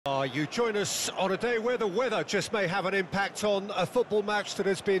You join us on a day where the weather just may have an impact on a football match that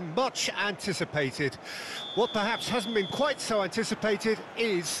has been much anticipated. What perhaps hasn't been quite so anticipated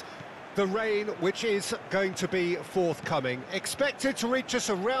is the rain, which is going to be forthcoming. Expected to reach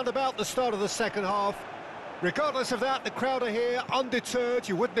us around about the start of the second half. Regardless of that, the crowd are here, undeterred.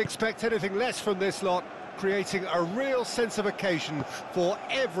 You wouldn't expect anything less from this lot, creating a real sense of occasion for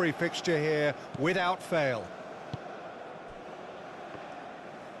every fixture here without fail.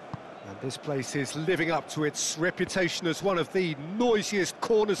 And this place is living up to its reputation as one of the noisiest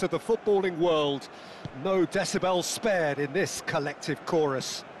corners of the footballing world. No decibels spared in this collective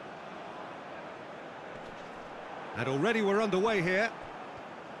chorus. And already we're underway here.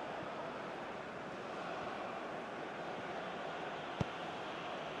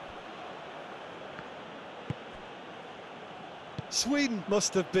 Sweden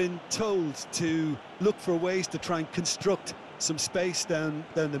must have been told to look for ways to try and construct some space down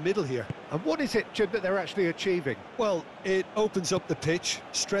the middle here. And what is it, Jim, that they're actually achieving? Well, it opens up the pitch,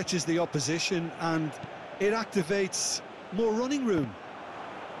 stretches the opposition, and it activates more running room.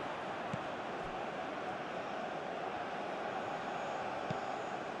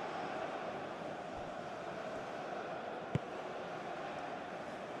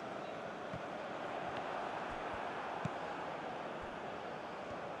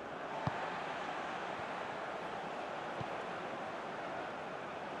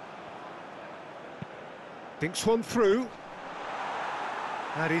 Thinks one through,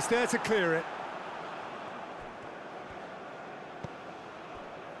 and he's there to clear it.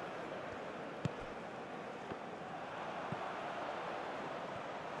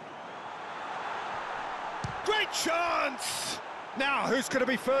 Great chance! Now, who's going to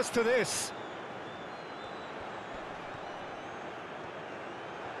be first to this?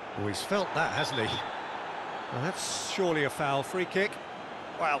 Oh, he's felt that, hasn't he? Well, that's surely a foul. Free kick.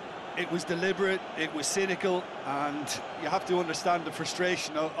 Well, it was deliberate, it was cynical, and you have to understand the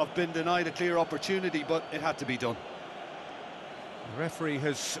frustration of being denied a clear opportunity, but it had to be done. The referee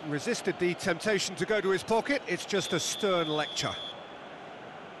has resisted the temptation to go to his pocket. It's just a stern lecture.